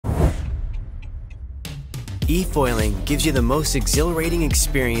eFoiling gives you the most exhilarating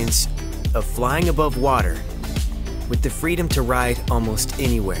experience of flying above water with the freedom to ride almost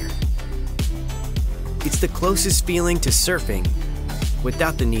anywhere. It's the closest feeling to surfing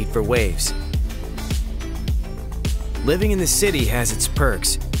without the need for waves. Living in the city has its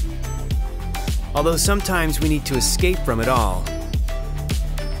perks, although sometimes we need to escape from it all.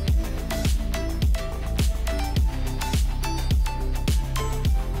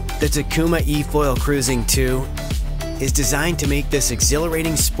 The Takuma eFoil Cruising 2 is designed to make this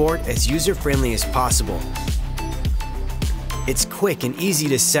exhilarating sport as user-friendly as possible. It's quick and easy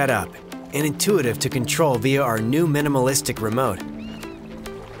to set up, and intuitive to control via our new minimalistic remote.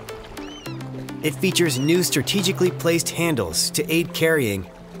 It features new strategically placed handles to aid carrying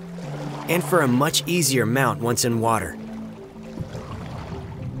and for a much easier mount once in water.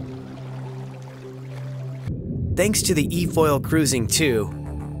 Thanks to the eFoil Cruising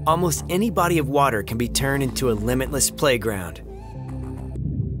 2, almost any body of water can be turned into a limitless playground.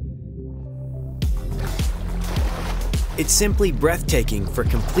 It's simply breathtaking for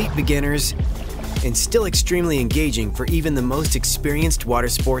complete beginners and still extremely engaging for even the most experienced water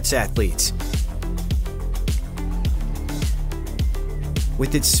sports athletes.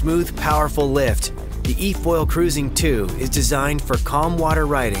 With its smooth, powerful lift, the eFoil Cruising 2 is designed for calm water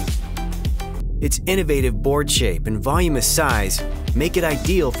riding. Its innovative board shape and voluminous size make it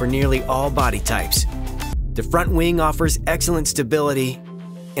ideal for nearly all body types. The front wing offers excellent stability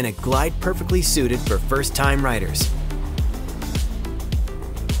and a glide perfectly suited for first-time riders.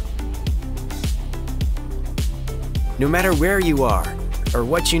 No matter where you are or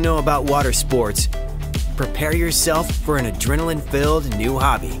what you know about water sports, prepare yourself for an adrenaline-filled new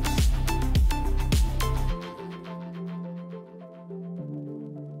hobby.